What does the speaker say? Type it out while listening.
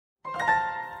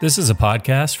This is a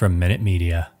podcast from Minute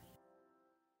Media.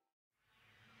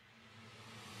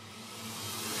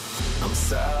 I'm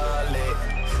solid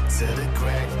to the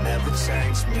crack, never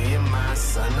change. Me and my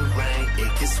son, the rain,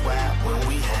 it gets wild when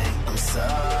we hang. I'm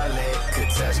solid, could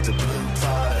touch the blue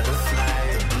part of the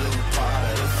flame, the blue part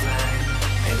of the flame.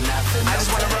 Ain't nothing. I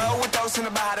just wanna roll with those in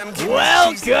the bottom.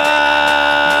 Welcome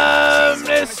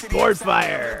to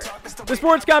Sportfire, the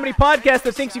sports comedy podcast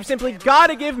that thinks you've simply got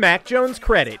to give Mac Jones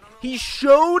credit. He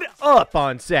showed up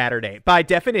on Saturday, by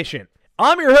definition.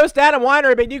 I'm your host, Adam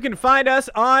Weiner, but you can find us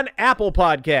on Apple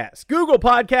Podcasts, Google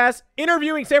Podcasts,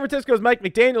 interviewing San Francisco's Mike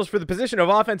McDaniels for the position of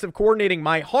offensive coordinating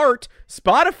my heart,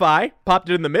 Spotify, popped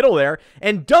it in the middle there,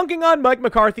 and dunking on Mike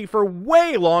McCarthy for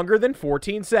way longer than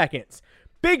 14 seconds.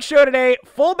 Big show today.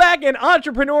 Fullback and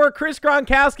entrepreneur Chris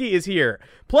Gronkowski is here,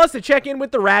 plus a check-in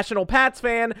with the Rational Pats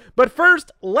fan. But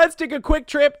first, let's take a quick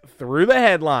trip through the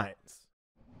headlines.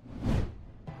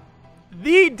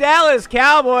 The Dallas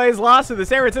Cowboys lost to the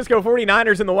San Francisco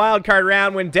 49ers in the wild card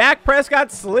round when Dak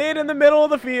Prescott slid in the middle of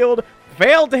the field,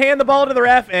 failed to hand the ball to the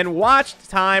ref, and watched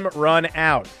time run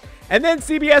out. And then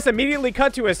CBS immediately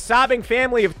cut to a sobbing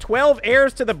family of 12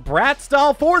 heirs to the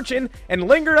Bratz fortune and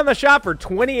lingered on the shot for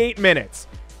 28 minutes.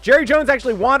 Jerry Jones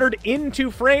actually wandered into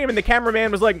frame and the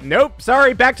cameraman was like, nope,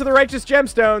 sorry, back to the righteous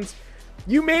gemstones.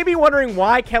 You may be wondering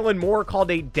why Kellen Moore called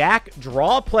a Dak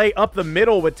draw play up the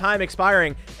middle with time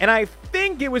expiring, and I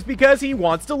think it was because he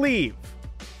wants to leave.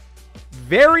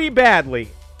 Very badly.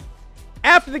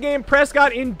 After the game,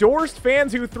 Prescott endorsed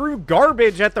fans who threw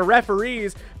garbage at the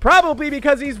referees, probably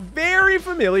because he's very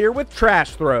familiar with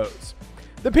trash throws.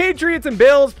 The Patriots and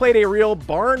Bills played a real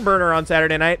barn burner on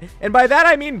Saturday night, and by that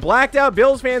I mean blacked out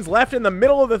Bills fans left in the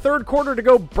middle of the third quarter to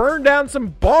go burn down some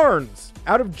barns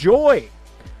out of joy.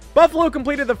 Buffalo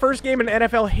completed the first game in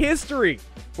NFL history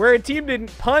where a team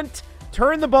didn't punt,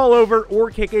 turn the ball over,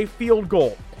 or kick a field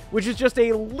goal, which is just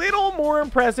a little more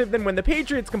impressive than when the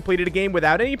Patriots completed a game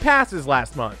without any passes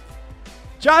last month.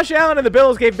 Josh Allen and the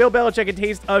Bills gave Bill Belichick a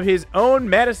taste of his own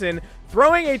medicine,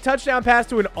 throwing a touchdown pass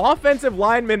to an offensive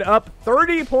lineman up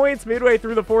 30 points midway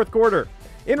through the fourth quarter.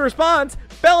 In response,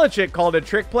 Belichick called a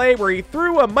trick play where he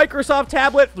threw a Microsoft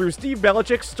tablet through Steve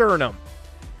Belichick's sternum.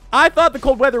 I thought the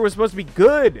cold weather was supposed to be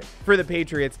good for the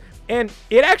Patriots, and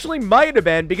it actually might have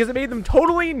been because it made them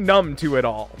totally numb to it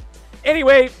all.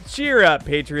 Anyway, cheer up,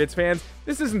 Patriots fans.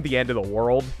 This isn't the end of the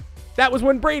world. That was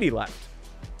when Brady left.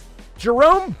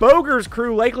 Jerome Boger's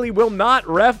crew likely will not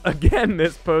ref again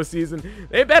this postseason.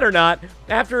 They better not,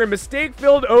 after a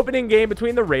mistake-filled opening game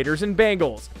between the Raiders and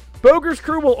Bengals. Boger's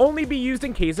crew will only be used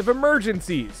in case of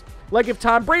emergencies, like if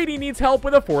Tom Brady needs help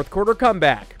with a fourth quarter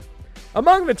comeback.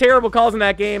 Among the terrible calls in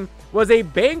that game was a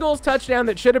Bengals touchdown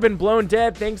that should have been blown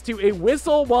dead thanks to a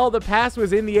whistle while the pass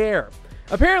was in the air.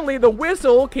 Apparently, the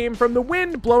whistle came from the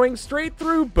wind blowing straight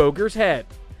through Boger's head.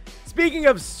 Speaking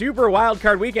of super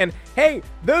wildcard weekend, hey,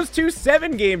 those 2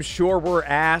 7 games sure were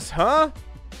ass, huh?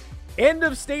 End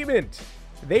of statement.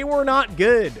 They were not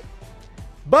good.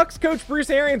 Bucks coach Bruce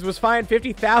Arians was fined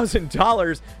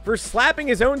 $50,000 for slapping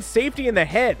his own safety in the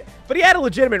head, but he had a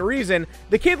legitimate reason.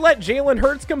 The kid let Jalen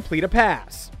Hurts complete a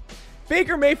pass.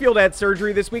 Baker Mayfield had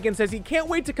surgery this week and says he can't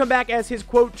wait to come back as his,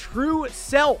 quote, true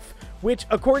self, which,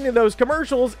 according to those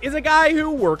commercials, is a guy who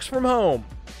works from home.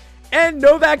 And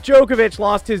Novak Djokovic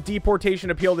lost his deportation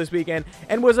appeal this weekend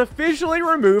and was officially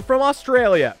removed from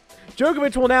Australia.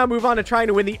 Djokovic will now move on to trying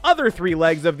to win the other 3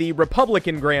 legs of the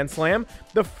Republican Grand Slam,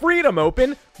 the Freedom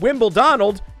Open,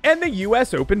 Wimbledon, and the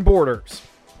US Open Borders.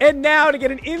 And now to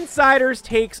get an insider's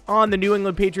takes on the New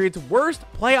England Patriots' worst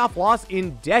playoff loss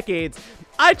in decades,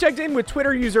 I checked in with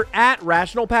Twitter user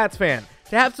 @RationalPatsFan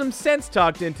to have some sense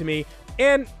talked into me,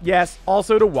 and yes,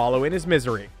 also to wallow in his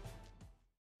misery.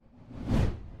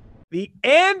 The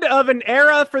end of an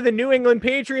era for the New England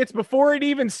Patriots before it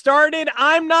even started.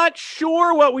 I'm not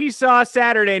sure what we saw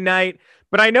Saturday night,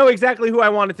 but I know exactly who I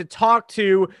wanted to talk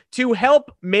to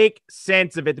help make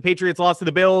sense of it. The Patriots lost to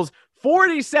the Bills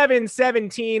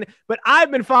 47-17, but I've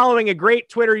been following a great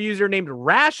Twitter user named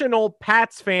Rational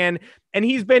Pats Fan, and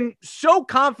he's been so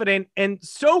confident and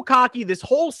so cocky this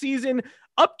whole season,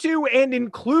 up to and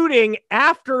including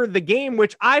after the game,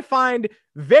 which I find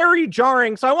very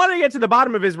jarring. So I wanted to get to the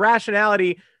bottom of his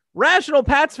rationality. Rational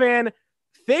Pats Fan,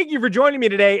 thank you for joining me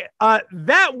today.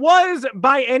 That was,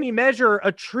 by any measure,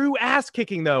 a true ass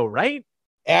kicking, though, right?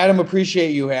 Adam, appreciate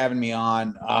you having me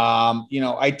on.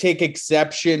 I take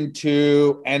exception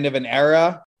to end of an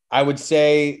era. I would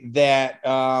say that,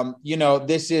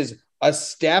 this is a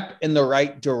step in the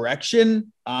right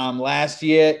direction. Last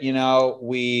year,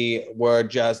 we were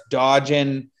just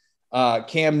dodging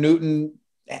Cam Newton.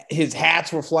 His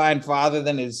hats were flying farther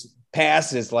than his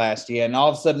passes last year. And all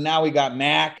of a sudden now we got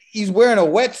Mac. He's wearing a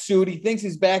wetsuit. He thinks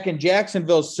he's back in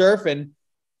Jacksonville surfing.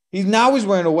 He's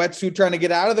wearing a wetsuit trying to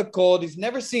get out of the cold. He's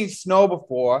never seen snow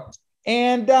before.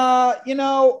 And,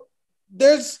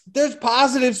 there's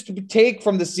positives to take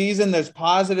from the season. There's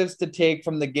positives to take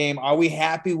from the game. Are we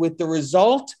happy with the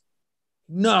result?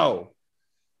 No.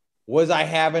 Was I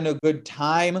having a good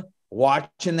time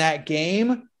watching that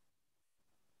game?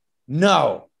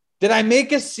 No. Did I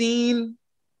make a scene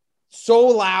so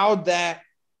loud that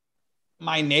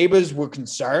my neighbors were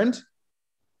concerned?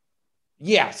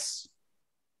 Yes.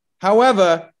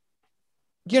 However,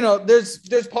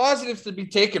 there's positives to be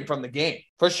taken from the game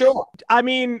for sure. I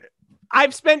mean,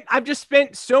 I've just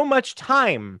spent so much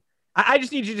time. I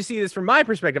just need you to see this from my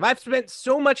perspective. I've spent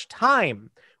so much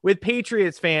time with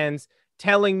Patriots fans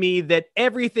telling me that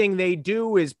everything they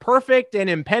do is perfect and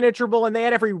impenetrable. And they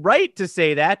had every right to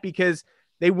say that because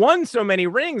they won so many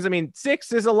rings. I mean,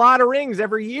 6 is a lot of rings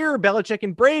every year. Belichick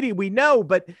and Brady, we know,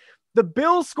 but the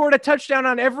Bills scored a touchdown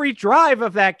on every drive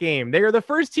of that game. They are the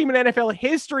first team in NFL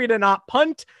history to not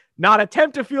punt, not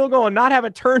attempt a field goal, and not have a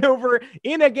turnover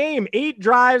in a game. 8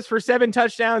 drives for 7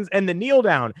 touchdowns and the kneel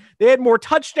down. They had more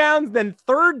touchdowns than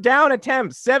third down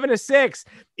attempts, 7-6.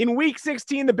 In week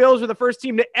 16, the Bills were the first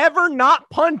team to ever not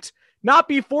punt, not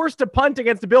be forced to punt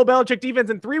against the Bill Belichick defense.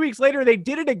 And 3 weeks later, they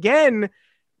did it again.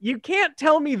 You can't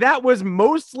tell me that was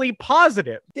mostly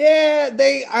positive. Yeah,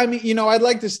 I'd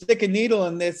like to stick a needle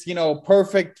in this,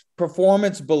 perfect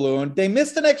performance balloon. They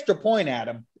missed an extra point,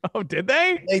 Adam. Oh, did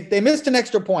they? They missed an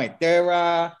extra point.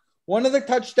 They're one of the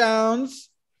touchdowns,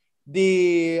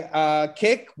 the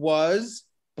kick was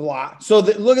blocked. So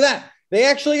look at that. They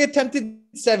actually attempted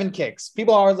 7 kicks.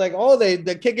 People are always like, oh,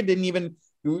 the kicker didn't even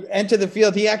enter the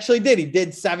field. He actually did. He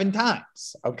did 7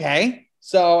 times. Okay.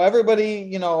 So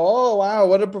everybody, oh, wow,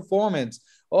 what a performance.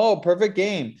 Oh, perfect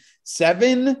game.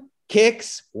 7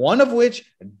 kicks, one of which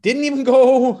didn't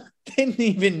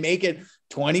even make it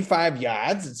 25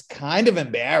 yards. It's kind of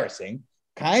embarrassing,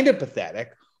 kind of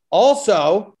pathetic.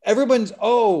 Also, everyone's,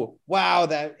 oh, wow,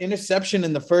 that interception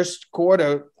in the first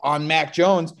quarter on Mac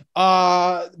Jones.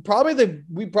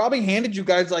 We probably handed you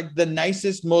guys like the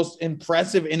nicest, most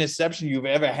impressive interception you've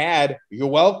ever had. You're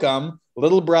welcome,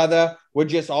 little brother. We're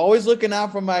just always looking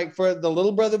out for the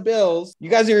little brother Bills. You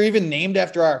guys are even named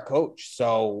after our coach.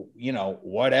 So,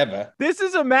 whatever. This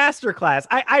is a masterclass.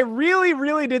 I really,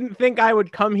 really didn't think I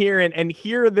would come here and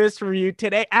hear this from you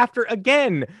today after,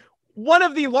 again, one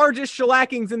of the largest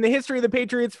shellackings in the history of the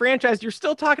Patriots franchise. You're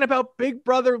still talking about big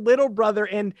brother, little brother.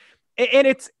 And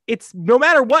it's no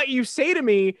matter what you say to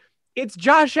me, it's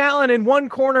Josh Allen in one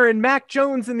corner and Mac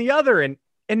Jones in the other. And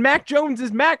Mac Jones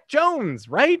is Mac Jones,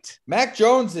 right? Mac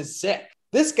Jones is sick.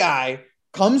 This guy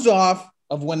comes off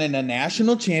of winning a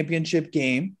national championship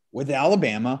game with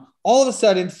Alabama. All of a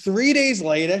sudden, 3 days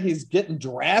later, he's getting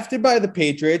drafted by the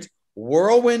Patriots,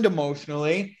 whirlwind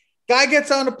emotionally. Guy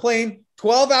gets on a plane.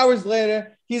 12 hours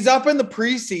later, he's up in the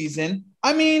preseason.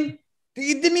 I mean,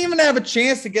 he didn't even have a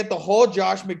chance to get the whole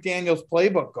Josh McDaniels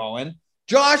playbook going.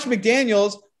 Josh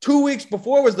McDaniels, 2 weeks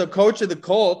before, was the coach of the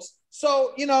Colts.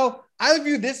 So, I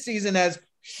view this season as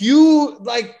huge.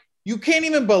 Like, you can't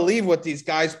even believe what these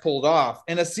guys pulled off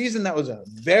in a season that was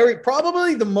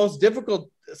probably the most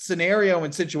difficult scenario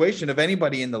and situation of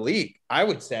anybody in the league, I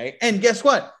would say. And guess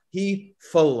what? He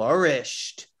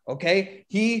flourished. Okay.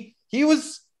 He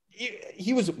was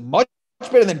much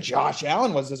better than Josh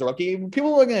Allen was as a rookie.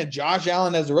 People were looking at Josh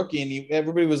Allen as a rookie, and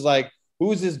everybody was like,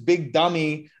 who's this big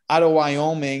dummy out of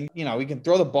Wyoming? We can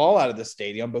throw the ball out of the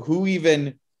stadium, but who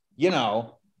even,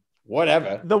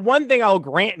 whatever. The one thing I'll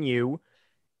grant you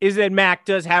is that Mac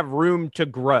does have room to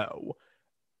grow.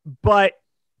 But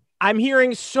I'm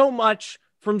hearing so much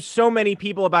from so many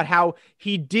people about how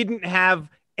he didn't have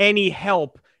any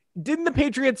help. Didn't the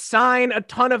Patriots sign a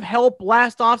ton of help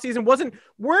last offseason?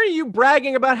 Weren't you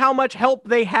bragging about how much help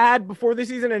they had before the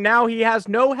season and now he has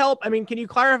no help? I mean, can you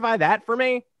clarify that for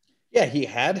me? Yeah, he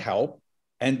had help.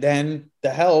 And then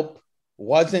the help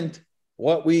wasn't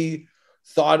what we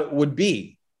thought it would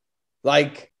be.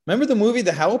 Like, remember the movie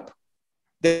The Help?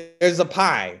 There's a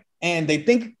pie and they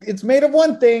think it's made of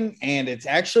one thing and it's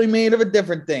actually made of a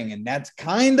different thing. And that's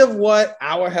kind of what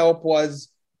our help was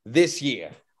this year.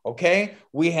 Okay.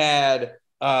 We had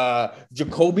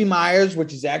Jacoby Myers,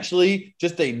 which is actually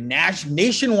just a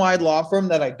nationwide law firm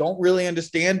that I don't really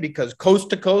understand, because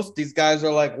coast to coast, these guys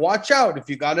are like, watch out. If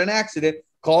you got an accident,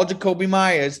 call Jacoby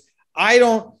Myers.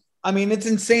 It's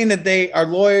insane that they are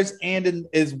lawyers and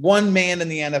is one man in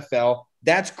the NFL.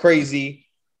 That's crazy.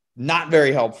 not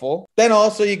very helpful. Then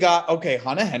also you got, okay,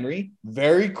 Hunter Henry,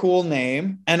 very cool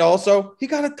name. And also he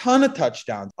got a ton of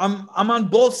touchdowns. I'm on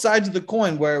both sides of the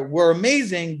coin where we're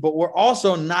amazing, but we're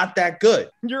also not that good.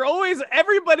 You're always,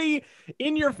 everybody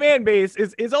in your fan base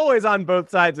is always on both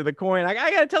sides of the coin. I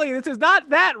got to tell you, this is not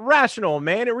that rational,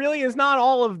 man. It really is not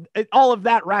all of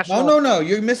that rational. No.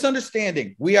 You're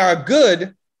misunderstanding. We are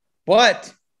good,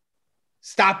 but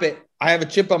stop it. I have a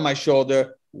chip on my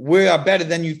shoulder. We are better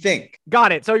than you think.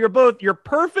 Got it. So you're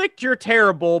perfect, you're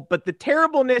terrible, but the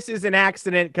terribleness is an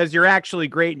accident because you're actually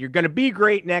great and you're going to be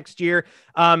great next year.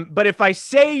 But if I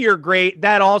say you're great,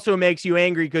 that also makes you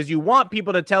angry because you want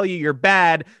people to tell you you're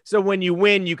bad. So when you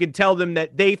win, you can tell them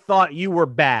that they thought you were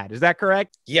bad. Is that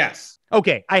correct? Yes.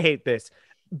 Okay, I hate this.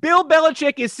 Bill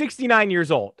Belichick is 69 years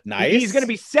old. Nice. He's going to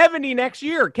be 70 next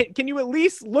year. Can you at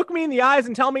least look me in the eyes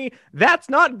and tell me that's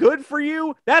not good for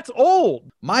you? That's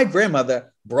old. My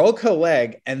grandmother broke her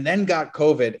leg and then got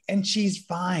COVID, and she's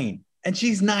fine. And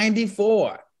she's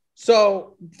 94.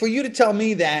 So for you to tell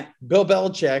me that Bill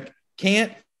Belichick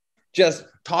can't just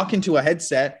talk into a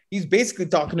headset, he's basically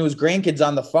talking to his grandkids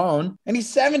on the phone, and he's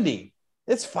 70.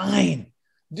 It's fine.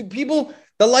 The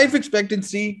life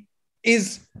expectancy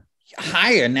is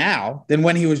higher now than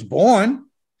when he was born.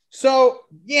 So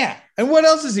yeah. And what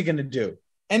else is he going to do?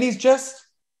 And he's just,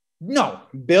 no,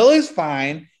 Bill is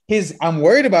fine. I'm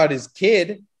worried about his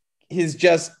kid. His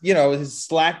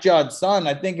slack-jawed son.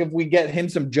 I think if we get him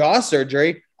some jaw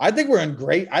surgery, I think we're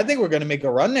going to make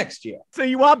a run next year. So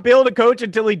you want Bill to coach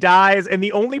until he dies, and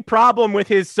the only problem with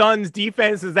his son's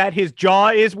defense is that his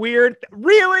jaw is weird?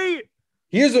 Really?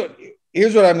 Here's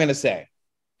what I'm going to say.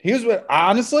 Here's what,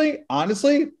 honestly,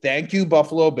 thank you,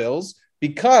 Buffalo Bills,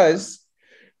 because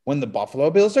when the Buffalo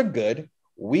Bills are good,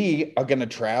 we are going to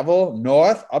travel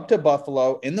north up to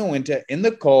Buffalo in the winter, in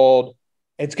the cold.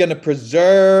 It's going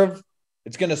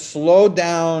to slow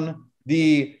down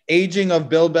the aging of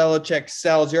Bill Belichick's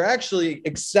cells. You're actually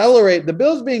the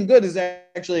Bills being good is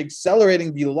actually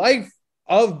accelerating the life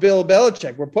of Bill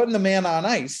Belichick. We're putting the man on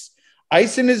ice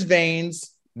in his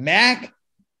veins. Mac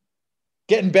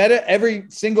getting better every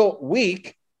single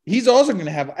week. He's also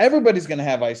everybody's going to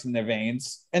have ice in their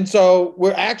veins. And so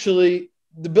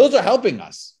the Bills are helping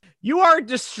us. You are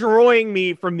destroying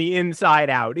me from the inside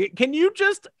out. Can you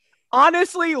just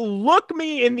honestly look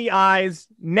me in the eyes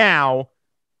now?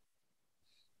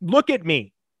 Look at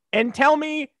me and tell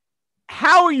me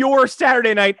how your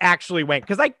Saturday night actually went.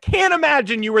 Because I can't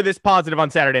imagine you were this positive on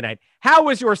Saturday night. How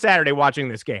was your Saturday watching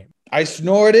this game? I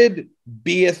snorted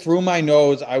beer through my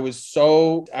nose. I was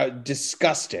so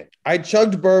disgusted. I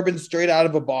chugged bourbon straight out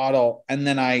of a bottle, and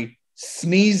then I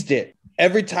sneezed it.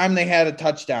 Every time they had a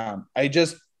touchdown, I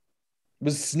just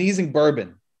was sneezing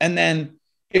bourbon. And then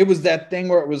it was that thing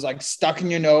where it was like stuck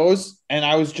in your nose. And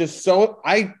I was just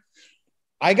I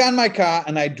got in my car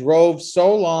and I drove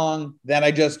so long that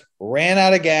I just ran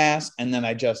out of gas. And then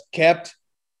I just kept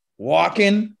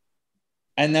walking.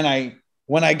 And then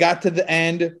when I got to the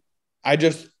end, I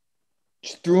just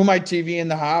threw my TV in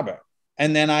the harbor.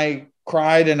 And then I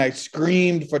cried and I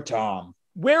screamed for Tom.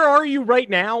 Where are you right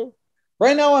now?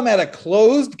 Right now, I'm at a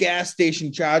closed gas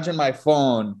station charging my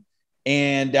phone.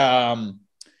 And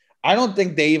I don't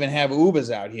think they even have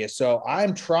Ubers out here. So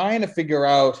I'm trying to figure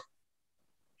out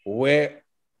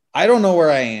I don't know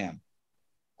where I am.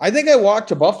 I think I walked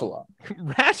to Buffalo.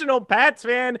 Rational Pats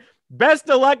fan. Best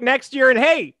of luck next year. And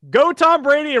hey, go Tom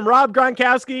Brady and Rob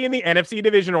Gronkowski in the NFC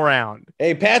divisional round.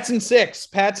 Hey, Pats in six.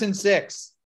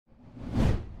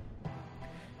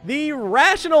 The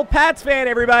Rational Pats fan,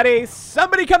 everybody.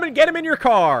 Somebody come and get him in your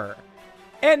car.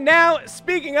 And now,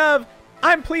 speaking of,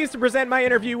 I'm pleased to present my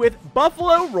interview with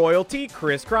Buffalo royalty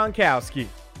Chris Gronkowski.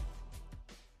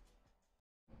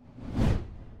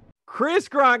 Chris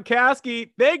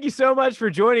Gronkowski, thank you so much for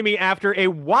joining me after a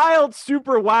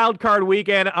super wild card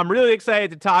weekend. I'm really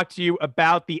excited to talk to you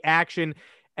about the action.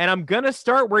 And I'm going to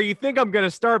start where you think I'm going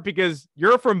to start because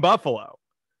you're from Buffalo.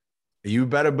 You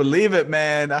better believe it,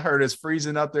 man. I heard it's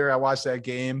freezing up there. I watched that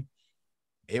game.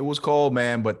 It was cold,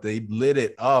 man, but they lit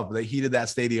it up. They heated that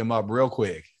stadium up real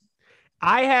quick.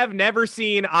 I have never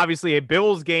seen, obviously, a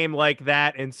Bills game like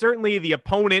that, and certainly the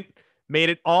opponent made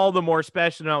it all the more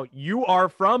special. Now, you are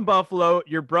from Buffalo.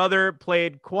 Your brother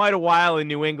played quite a while in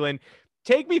New England.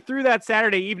 Take me through that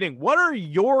Saturday evening. What are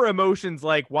your emotions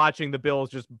like watching the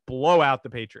Bills just blow out the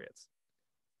Patriots?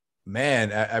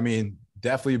 Man, I mean,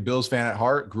 definitely a Bills fan at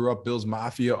heart. Grew up Bills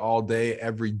Mafia all day,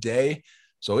 every day.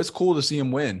 So it's cool to see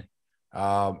him win.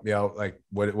 Like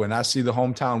when I see the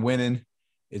hometown winning,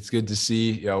 it's good to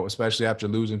see, especially after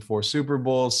losing 4 Super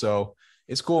Bowls. So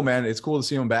it's cool, man. It's cool to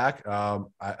see them back.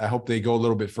 I hope they go a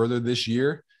little bit further this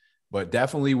year. but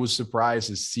definitely was surprised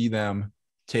to see them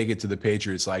take it to the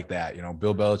Patriots like that. You know,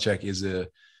 Bill Belichick is a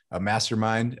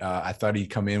mastermind. I thought he'd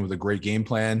come in with a great game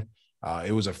plan.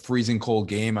 It was a freezing cold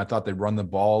game. I thought they'd run the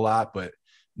ball a lot, but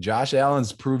Josh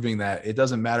Allen's proving that it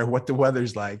doesn't matter what the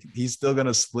weather's like. He's still going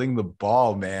to sling the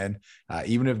ball, man.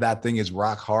 Even if that thing is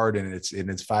rock hard and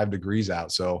it's 5 degrees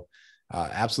out. So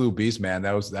absolute beast, man.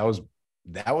 That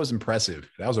was impressive.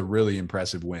 That was a really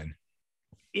impressive win.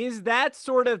 Is that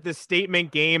sort of the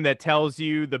statement game that tells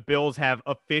you the Bills have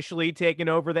officially taken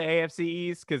over the AFC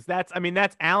East? Because that's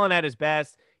Allen at his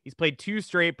best. He's played 2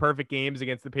 straight perfect games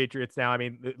against the Patriots now. I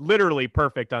mean, literally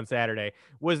perfect on Saturday.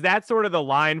 Was that sort of the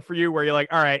line for you where you're like,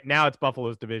 all right, now it's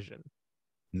Buffalo's division?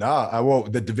 No, well,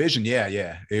 the division,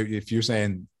 yeah. If you're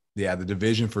saying, yeah, the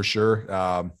division for sure.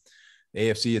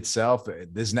 AFC itself,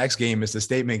 this next game is the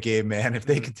statement game, man. If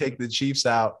they can take the Chiefs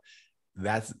out,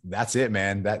 that's it,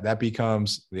 man. That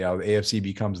becomes, the AFC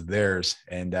becomes theirs,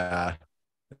 and that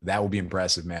will be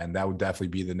impressive, man. That would definitely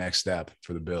be the next step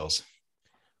for the Bills.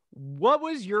 What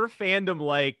was your fandom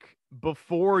like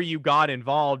before you got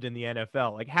involved in the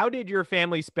NFL? Like, how did your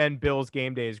family spend Bills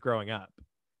game days growing up?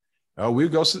 Oh, we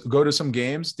would go to some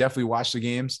games, definitely watch the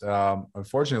games.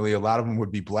 Unfortunately, a lot of them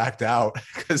would be blacked out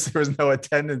because there was no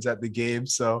attendance at the game.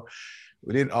 So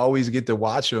we didn't always get to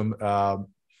watch them.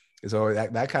 So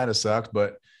that kind of sucked,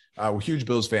 but we're huge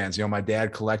Bills fans. You know, my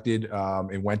dad collected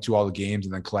and went to all the games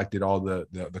and then collected all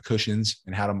the cushions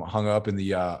and had them hung up in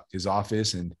his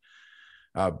office. And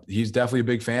he's definitely a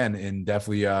big fan and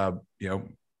definitely,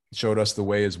 showed us the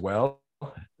way as well.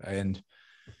 And,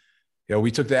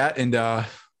 we took that and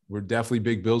we're definitely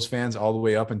big Bills fans all the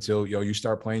way up until, you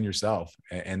start playing yourself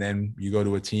and then you go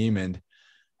to a team. And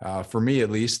for me,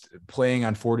 at least, playing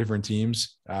on 4 different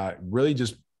teams really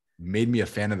just made me a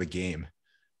fan of the game.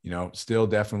 Still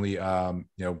definitely,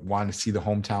 wanting to see the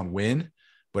hometown win.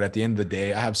 But at the end of the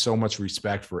day, I have so much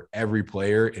respect for every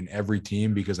player in every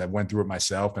team because I went through it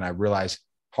myself and I realized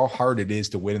how hard it is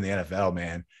to win in the NFL,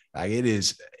 man. Like it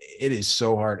is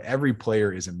so hard. Every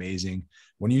player is amazing.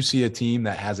 When you see a team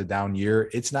that has a down year,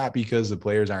 it's not because the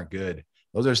players aren't good.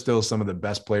 Those are still some of the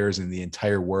best players in the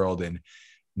entire world. And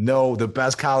no, the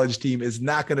best college team is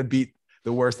not going to beat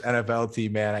the worst NFL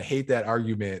team, man. I hate that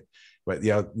argument. But,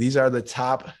 these are the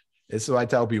top. It's what I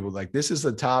tell people, like, this is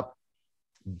the top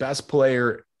best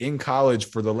player in college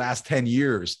for the last 10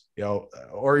 years,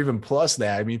 or even plus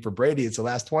that. I mean, for Brady, it's the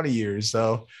last 20 years.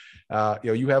 So,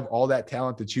 you have all that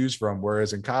talent to choose from.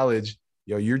 Whereas in college,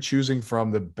 you're choosing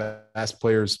from the best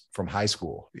players from high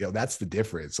school. That's the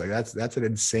difference. Like that's an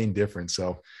insane difference.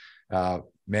 So,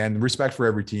 man, respect for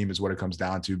every team is what it comes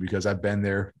down to, because I've been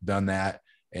there, done that,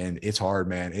 and it's hard,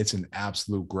 man. It's an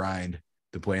absolute grind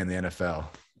to play in the NFL.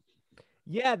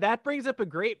 Yeah, that brings up a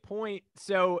great point.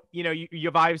 So,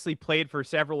 you've obviously played for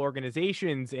several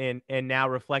organizations and now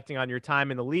reflecting on your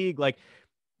time in the league, like,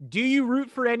 do you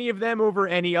root for any of them over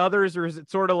any others? Or is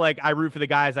it sort of like I root for the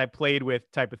guys I played with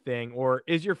type of thing? Or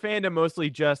is your fandom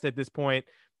mostly just at this point,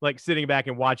 like sitting back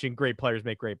and watching great players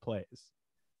make great plays?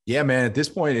 Yeah, man, at this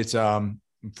point, it's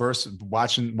first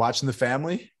watching the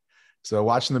family. So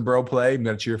watching the bro play, I'm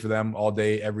going to cheer for them all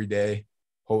day, every day.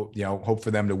 Hope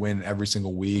for them to win every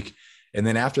single week. And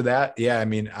then after that, yeah, I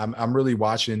mean, I'm really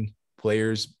watching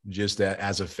players just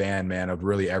as a fan, man, of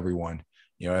really everyone.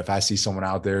 If I see someone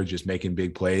out there just making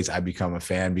big plays, I become a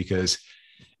fan because,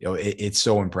 it's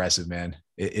so impressive, man.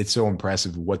 It's so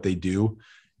impressive what they do,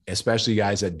 especially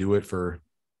guys that do it for,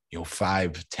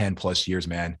 5, 10 plus years,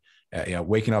 man.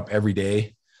 Waking up every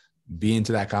day, being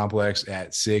to that complex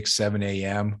at 6, 7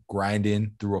 a.m.,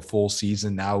 grinding through a full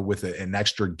season now with an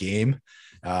extra game.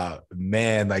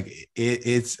 Man, like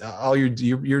it's all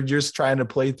you're just trying to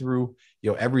play through,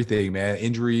 everything, man.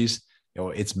 Injuries,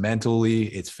 it's mentally,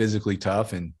 it's physically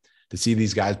tough. And to see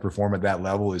these guys perform at that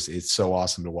level it's so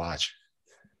awesome to watch.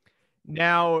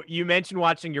 Now, you mentioned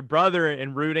watching your brother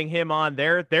and rooting him on.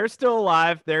 They're still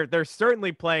alive. They're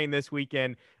certainly playing this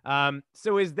weekend.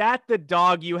 So is that the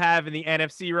dog you have in the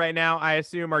NFC right now? I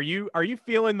assume. Are you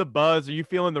feeling the buzz? Are you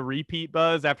feeling the repeat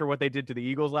buzz after what they did to the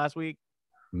Eagles last week?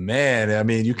 Man, I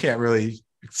mean, you can't really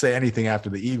say anything after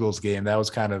the Eagles game. That was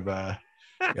kind of that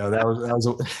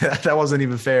wasn't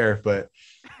even fair. But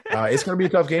it's going to be a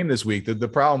tough game this week. The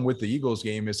problem with the Eagles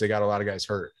game is they got a lot of guys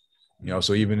hurt.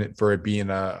 So even for it being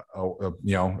a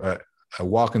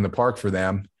walk in the park for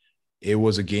them, it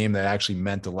was a game that actually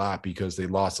meant a lot because they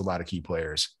lost a lot of key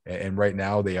players. And right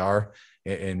now they are.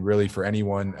 And really for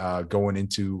anyone going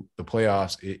into the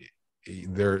playoffs,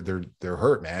 they're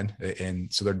hurt, man.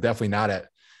 And so they're definitely not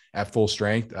at full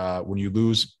strength. When you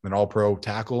lose an all-pro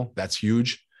tackle, that's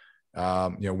huge.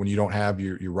 When you don't have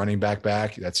your running back,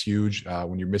 that's huge.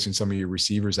 When you're missing some of your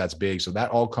receivers, that's big. So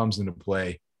that all comes into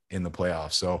play in the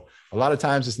playoffs. So a lot of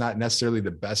times it's not necessarily the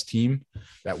best team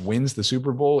that wins the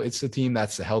Super Bowl. It's the team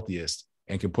that's the healthiest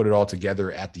and can put it all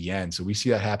together at the end. So we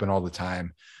see that happen all the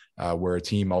time, where a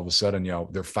team all of a sudden,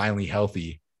 they're finally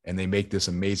healthy and they make this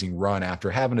amazing run after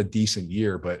having a decent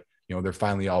year, but they're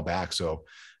finally all back. So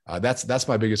that's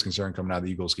my biggest concern coming out of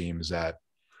the Eagles game is that,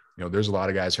 there's a lot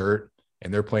of guys hurt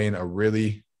and they're playing a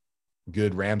really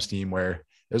good Rams team where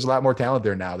there's a lot more talent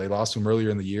there now. They lost him earlier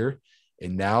in the year.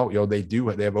 And now, they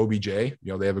have OBJ,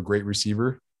 they have a great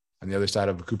receiver on the other side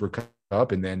of Cooper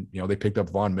Kupp. And then, they picked up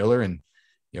Von Miller and,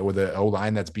 with an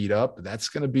O-line that's beat up, that's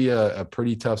going to be a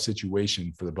pretty tough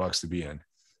situation for the Bucs to be in.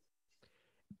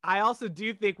 I also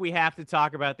do think we have to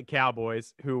talk about the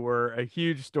Cowboys, who were a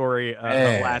huge story of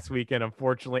last weekend.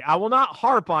 Unfortunately, I will not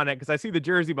harp on it because I see the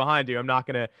jersey behind you. I'm not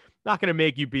gonna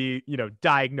make you be,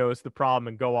 diagnose the problem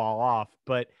and go all off.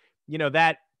 But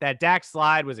that Dak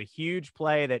slide was a huge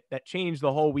play that changed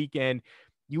the whole weekend.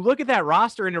 You look at that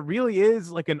roster and it really is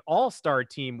like an all-star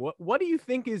team. What do you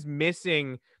think is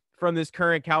missing from this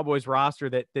current Cowboys roster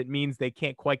that means they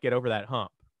can't quite get over that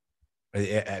hump?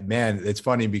 Man, it's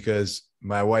funny because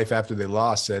my wife, after they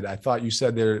lost, said, I thought you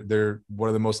said they're one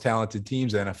of the most talented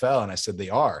teams in the NFL. And I said,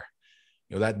 they are.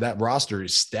 That roster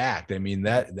is stacked. I mean,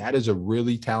 that is a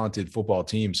really talented football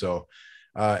team. So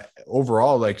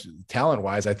overall, like talent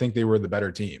wise, I think they were the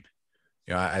better team.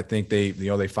 I think they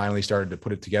finally started to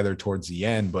put it together towards the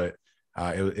end, but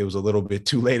it was a little bit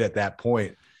too late at that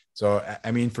point. So,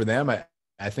 I mean, for them,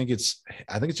 I think it's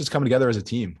just coming together as a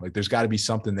team. Like there's got to be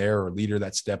something there or a leader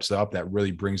that steps up that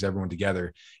really brings everyone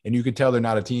together. And you can tell they're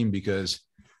not a team because,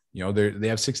 they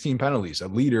have 16 penalties. A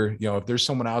leader, if there's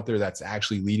someone out there that's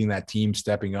actually leading that team,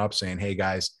 stepping up, saying, hey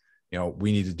guys,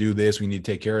 we need to do this. We need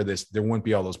to take care of this. There wouldn't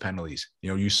be all those penalties.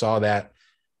 You saw that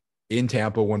in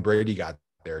Tampa when Brady got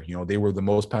there. They were the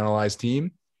most penalized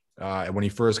team. And when he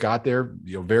first got there,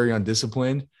 very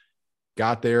undisciplined,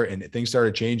 got there and things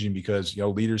started changing because,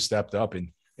 leaders stepped up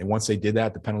and once they did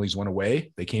that, the penalties went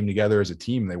away. They came together as a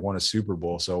team and they won a Super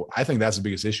Bowl. So I think that's the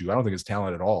biggest issue. I don't think it's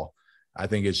talent at all. I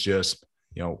think it's just,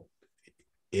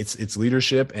 it's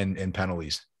leadership and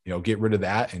penalties, get rid of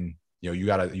that. And, you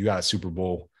got a Super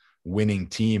Bowl winning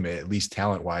team, at least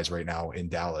talent wise right now in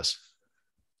Dallas.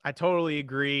 I totally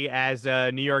agree. As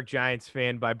a New York Giants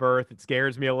fan by birth, it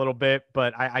scares me a little bit,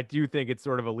 but I do think it's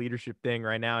sort of a leadership thing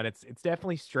right now. And it's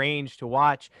definitely strange to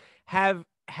watch. Have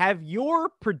your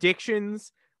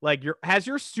predictions, has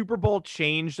your Super Bowl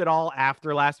changed at all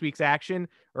after last week's action?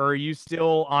 Or are you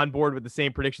still on board with the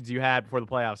same predictions you had before the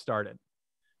playoffs started?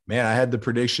 Man, I had the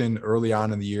prediction early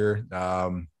on in the year.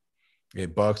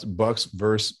 Bucks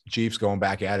versus Chiefs going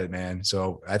back at it, man.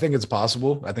 So I think it's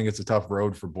possible. I think it's a tough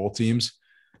road for both teams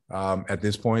at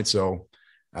this point. So,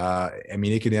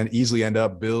 it could easily end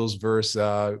up Bills versus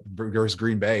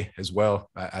Green Bay as well.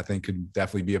 I think could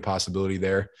definitely be a possibility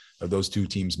there of those two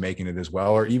teams making it as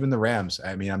well, or even the Rams.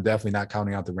 I'm definitely not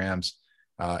counting out the Rams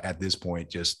at this point.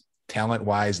 Just talent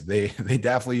wise, they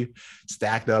definitely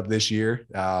stacked up this year.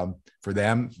 For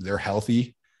them, they're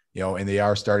healthy, and they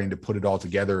are starting to put it all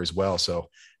together as well. So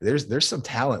there's some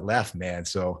talent left, man.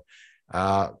 So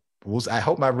I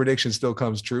hope my prediction still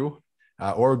comes true.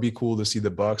 Or it would be cool to see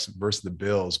the Bucks versus the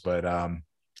Bills, but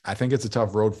I think it's a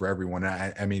tough road for everyone.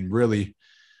 Really,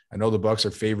 I know the Bucks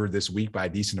are favored this week by a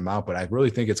decent amount, but I really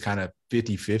think it's kind of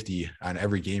 50-50 on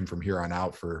every game from here on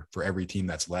out for every team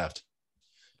that's left.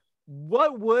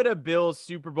 What would a Bills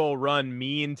Super Bowl run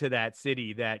mean to that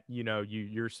city that,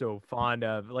 you're so fond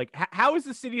of? Like, how has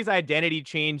the city's identity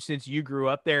changed since you grew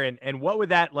up there? And what would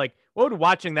what would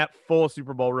watching that full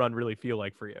Super Bowl run really feel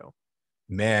like for you?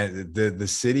 Man, the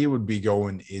city would be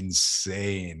going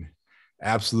insane.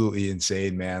 Absolutely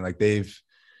insane, man. Like they've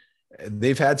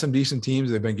had some decent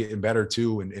teams. They've been getting better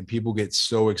too. And people get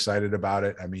so excited about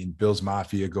it. Bills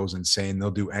Mafia goes insane.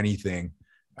 They'll do anything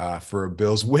for a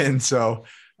Bills win. So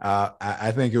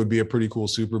I think it would be a pretty cool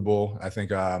Super Bowl. I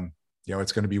think,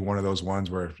 it's going to be one of those ones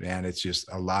where, man, it's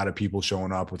just a lot of people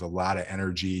showing up with a lot of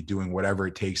energy, doing whatever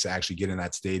it takes to actually get in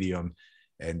that stadium.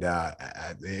 And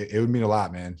it would mean a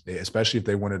lot, man, especially if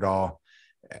they win it all.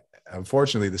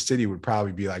 Unfortunately, the city would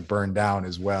probably be burned down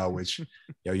as well, which,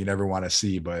 you never want to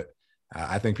see. But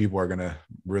I think people are going to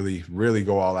really, really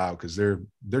go all out because they're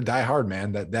die hard,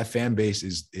 man. That fan base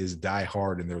is die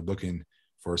hard, and they're looking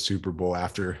for a Super Bowl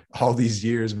after all these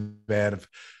years, man, of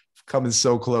coming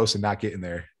so close and not getting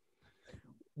there.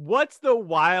 What's the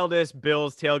wildest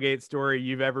Bills tailgate story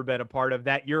you've ever been a part of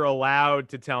that you're allowed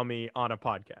to tell me on a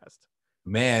podcast?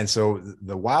 Man, so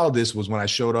the wildest was when I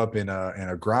showed up in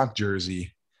a Gronk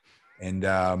jersey, and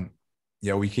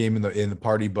we came in the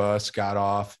party bus, got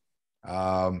off.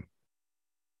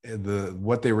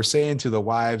 What they were saying to the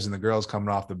wives and the girls coming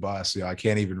off the bus, I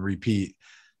can't even repeat.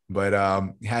 But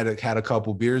had a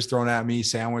couple beers thrown at me,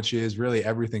 sandwiches, really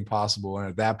everything possible. And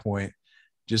at that point,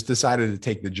 just decided to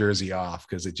take the jersey off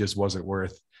because it just wasn't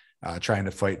worth trying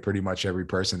to fight pretty much every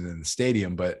person in the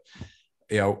stadium. But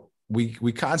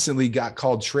we constantly got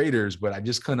called traitors, but I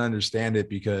just couldn't understand it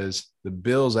because the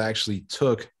Bills actually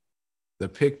took the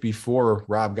pick before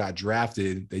Rob got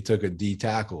drafted. They took a D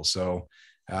tackle. So,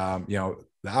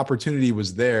 the opportunity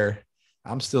was there.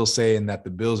 I'm still saying that the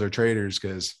Bills are traitors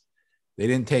because they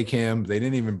didn't take him. They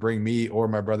didn't even bring me or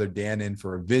my brother Dan in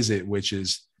for a visit, which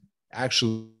is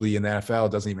actually in the NFL,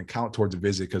 it doesn't even count towards a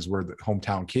visit because we're the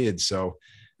hometown kids. So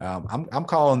I'm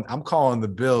calling the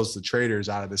Bills the traitors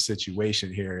out of the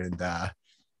situation here. And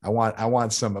I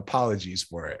want some apologies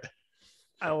for it.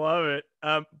 I love it.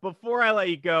 Before I let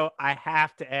you go, I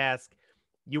have to ask,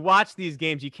 you watch these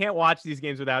games. You can't watch these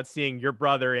games without seeing your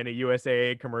brother in a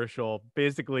USAA commercial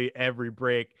basically every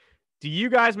break. Do you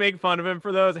guys make fun of him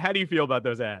for those? How do you feel about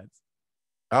those ads?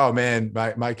 Oh man,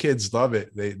 my kids love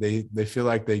it. They feel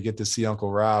like they get to see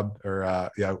Uncle Rob or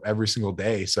every single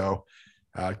day. So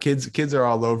kids are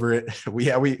all over it. We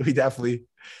definitely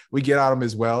get on them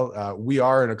as well. We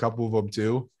are in a couple of them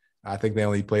too. I think they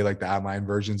only play like the online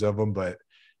versions of them, but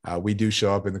we do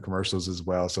show up in the commercials as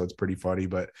well. So it's pretty funny.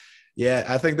 But yeah,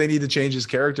 I think they need to change his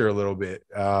character a little bit.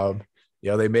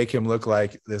 They make him look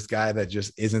like this guy that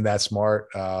just isn't that smart,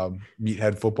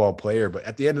 meathead football player. But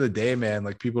at the end of the day, man,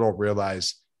 like people don't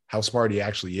realize how smart he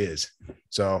actually is.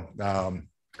 So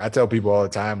I tell people all the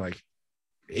time, like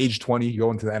age 20, you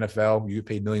go into the NFL, you get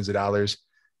paid millions of dollars.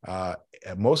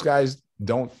 Most guys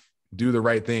don't do the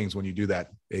right things when you do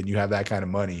that and you have that kind of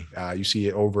money. You see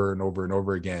it over and over and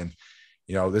over again.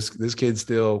 This kid's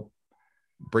still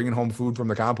bringing home food from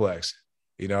the complex.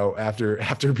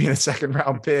 After being a second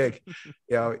round pick,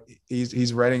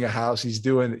 he's renting a house. He's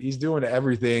doing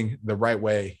everything the right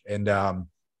way and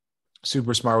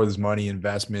super smart with his money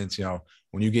investments.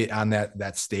 When you get on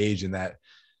that stage and that,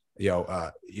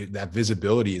 that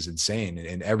visibility is insane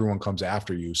and everyone comes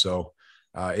after you. So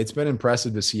it's been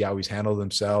impressive to see how he's handled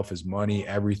himself, his money,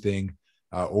 everything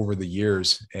over the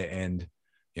years and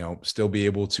still be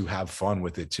able to have fun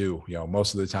with it too.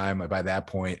 Most of the time by that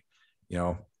point,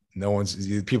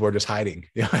 people are just hiding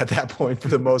at that point for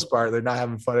the most part. They're not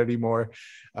having fun anymore.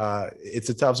 It's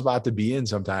a tough spot to be in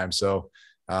sometimes. So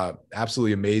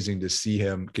absolutely amazing to see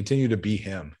him continue to be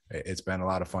him. It's been a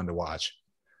lot of fun to watch.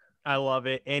 I love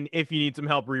it. And if you need some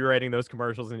help rewriting those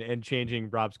commercials and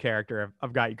changing Rob's character,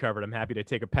 I've got you covered. I'm happy to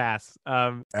take a pass.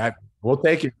 We'll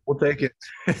take it. We'll take it.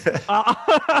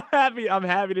 I'm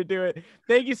happy to do it.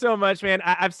 Thank you so much, man.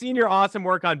 I've seen your awesome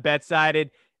work on BetSided.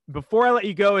 Before I let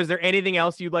you go, is there anything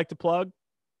else you'd like to plug?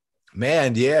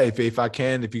 Man, yeah. If you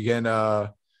can,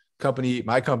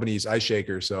 my company is Ice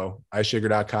Shaker. So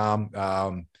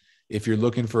iceshaker.com. If you're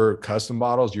looking for custom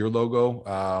bottles, your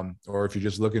logo, or if you're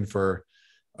just looking for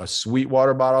a sweet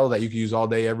water bottle that you can use all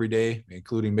day, every day,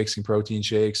 including mixing protein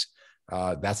shakes,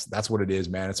 that's what it is,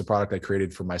 man. It's a product I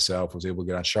created for myself. I was able to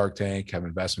get on Shark Tank, have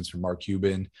investments from Mark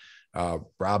Cuban.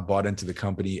 Rob bought into the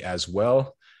company as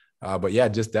well. But yeah,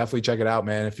 just definitely check it out,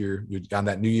 man. If you're on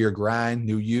that new year grind,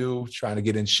 new you, trying to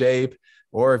get in shape,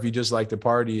 or if you just like to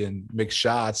party and mix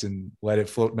shots and let it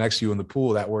float next to you in the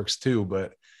pool, that works too.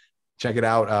 But check it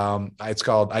out. It's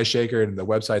called Ice Shaker and the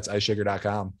website's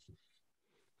iceshaker.com.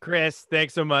 Chris,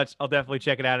 thanks so much. I'll definitely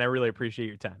check it out. And I really appreciate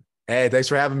your time. Hey, thanks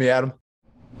for having me, Adam.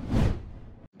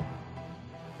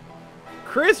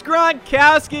 Chris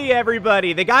Gronkowski,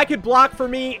 everybody. The guy could block for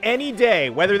me any day,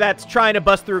 whether that's trying to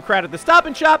bust through a crowd at the Stop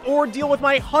and Shop or deal with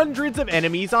my hundreds of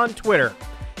enemies on Twitter.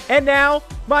 And now,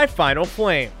 my final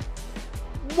flame.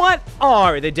 What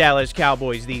are the Dallas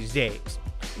Cowboys these days?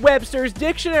 Webster's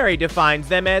dictionary defines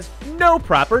them as no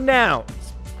proper nouns.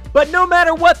 But no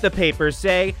matter what the papers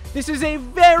say, this is a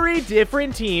very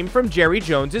different team from Jerry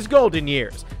Jones's golden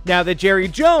years. Now that Jerry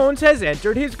Jones has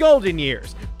entered his golden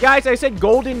years. Guys, I said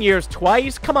golden years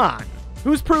twice. Come on.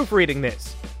 Who's proofreading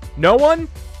this? No one?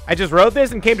 I just wrote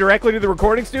this and came directly to the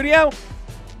recording studio?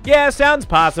 Yeah, sounds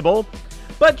possible.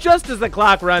 But just as the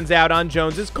clock runs out on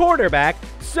Jones's quarterback,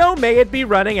 so may it be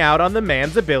running out on the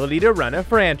man's ability to run a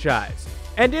franchise.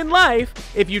 And in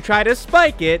life, if you try to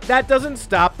spike it, that doesn't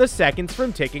stop the seconds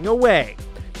from ticking away.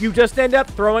 You just end up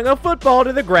throwing a football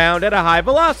to the ground at a high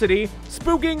velocity,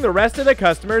 spooking the rest of the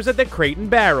customers at the Crate and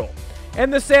Barrel.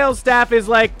 And the sales staff is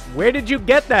like, where did you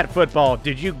get that football?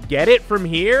 Did you get it from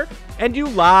here? And you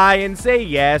lie and say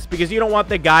yes because you don't want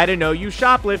the guy to know you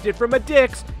shoplifted from a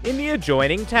Dick's in the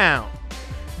adjoining town.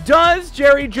 Does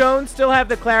Jerry Jones still have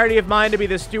the clarity of mind to be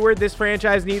the steward this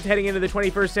franchise needs heading into the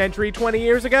 21st century 20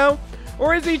 years ago?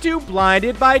 Or is he too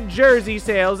blinded by jersey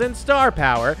sales and star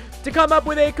power to come up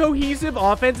with a cohesive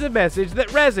offensive message that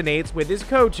resonates with his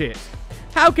coaches?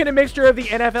 How can a mixture of the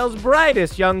NFL's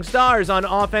brightest young stars on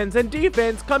offense and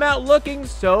defense come out looking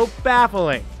so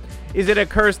baffling? Is it a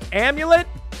cursed amulet?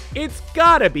 It's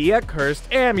gotta be a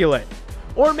cursed amulet.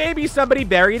 Or maybe somebody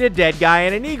buried a dead guy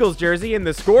in an Eagles jersey in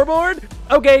the scoreboard?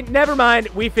 Okay, never mind,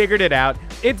 we figured it out.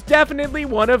 It's definitely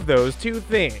one of those two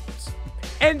things.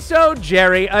 And so,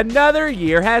 Jerry, another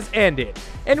year has ended.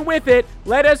 And with it,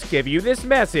 let us give you this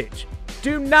message.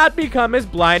 Do not become as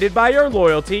blinded by your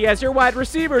loyalty as your wide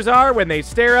receivers are when they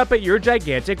stare up at your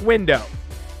gigantic window.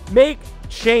 Make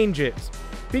changes.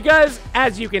 Because,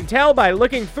 as you can tell by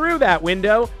looking through that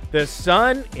window, the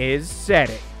sun is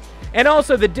setting. And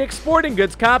also, the Dick's Sporting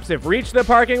Goods cops have reached the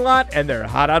parking lot and they're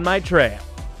hot on my trail.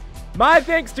 My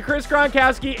thanks to Chris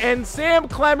Gronkowski and Sam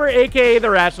Clemmer, aka the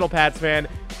Rational Pats fan.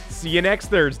 See you next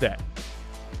Thursday.